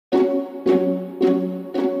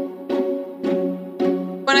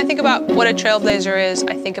When I think about what a trailblazer is,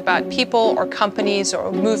 I think about people or companies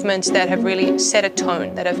or movements that have really set a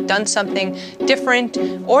tone, that have done something different,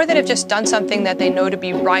 or that have just done something that they know to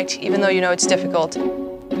be right, even though you know it's difficult.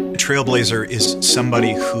 A trailblazer is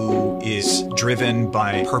somebody who is driven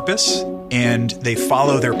by purpose and they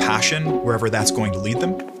follow their passion wherever that's going to lead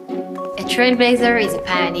them. A trailblazer is a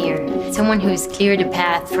pioneer, someone who's cleared the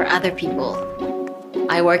path for other people.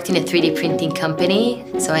 I worked in a 3D printing company,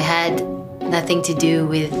 so I had nothing to do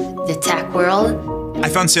with the tech world. I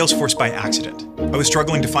found Salesforce by accident. I was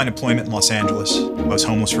struggling to find employment in Los Angeles. I was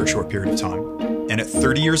homeless for a short period of time. And at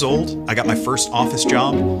 30 years old, I got my first office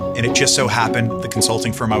job, and it just so happened the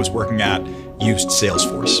consulting firm I was working at used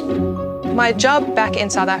Salesforce. My job back in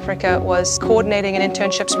South Africa was coordinating an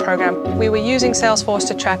internships program. We were using Salesforce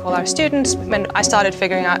to track all our students, and I started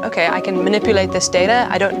figuring out, okay, I can manipulate this data.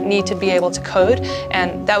 I don't need to be able to code.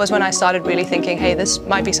 And that was when I started really thinking, hey, this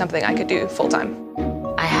might be something I could do full-time.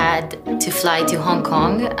 I had to fly to Hong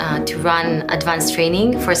Kong to run advanced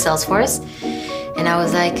training for Salesforce. And I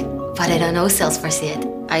was like, but I don't know Salesforce yet.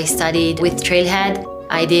 I studied with Trailhead.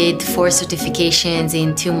 I did 4 certifications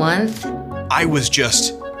in 2 months. I was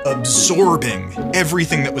just absorbing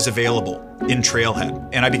everything that was available in Trailhead.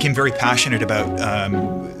 And I became very passionate about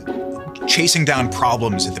chasing down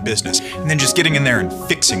problems at the business and then just getting in there and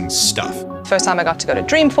fixing stuff. First time I got to go to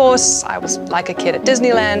Dreamforce, I was like a kid at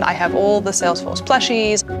Disneyland. I have all the Salesforce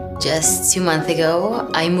plushies. Just 2 months ago,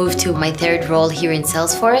 I moved to my 3rd role here in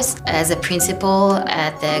Salesforce as a principal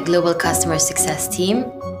at the Global Customer Success team.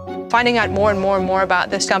 Finding out more and more and more about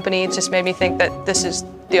this company just made me think that this is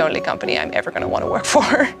the only company I'm ever going to want to work for.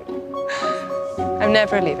 I'm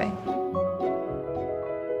never leaving.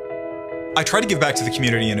 I try to give back to the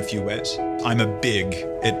community in a few ways. I'm at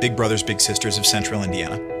Big Brothers Big Sisters of Central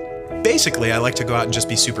Indiana. Basically, I like to go out and just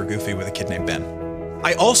be super goofy with a kid named Ben.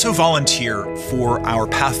 I also volunteer for our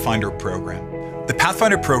Pathfinder program. The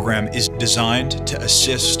Pathfinder program is designed to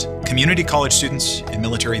assist community college students and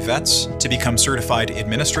military vets to become certified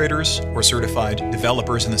administrators or certified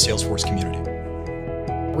developers in the Salesforce community.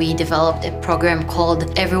 We developed a program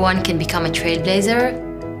called Everyone Can Become a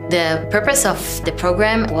Trailblazer. The purpose of the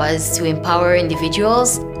program was to empower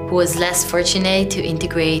individuals who was less fortunate to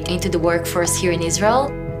integrate into the workforce here in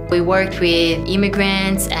Israel. We worked with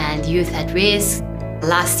immigrants and youth at risk.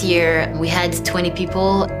 Last year, we had 20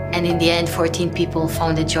 people, and in the end, 14 people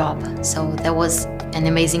found a job. So that was an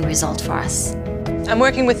amazing result for us. I'm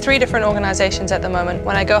working with 3 different organizations at the moment.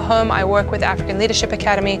 When I go home, I work with African Leadership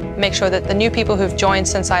Academy, make sure that the new people who've joined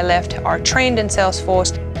since I left are trained in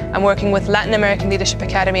Salesforce. I'm working with Latin American Leadership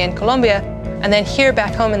Academy in Colombia. And then here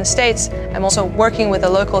back home in the States, I'm also working with a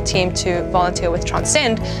local team to volunteer with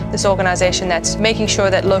Transcend, this organization that's making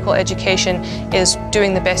sure that local education is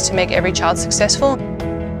doing the best to make every child successful.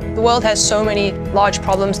 The world has so many large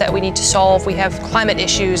problems that we need to solve. We have climate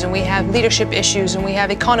issues, and we have leadership issues, and we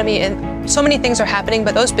have economy, and so many things are happening,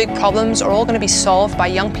 but those big problems are all going to be solved by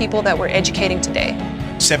young people that we're educating today.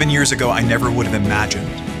 7 years ago, I never would have imagined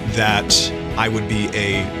that I would be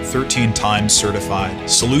a 13 times certified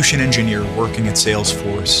solution engineer working at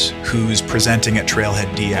Salesforce who's presenting at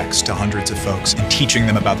Trailhead DX to hundreds of folks and teaching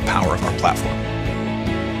them about the power of our platform.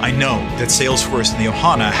 I know that Salesforce and the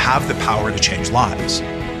Ohana have the power to change lives.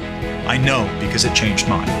 I know because it changed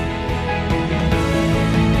mine.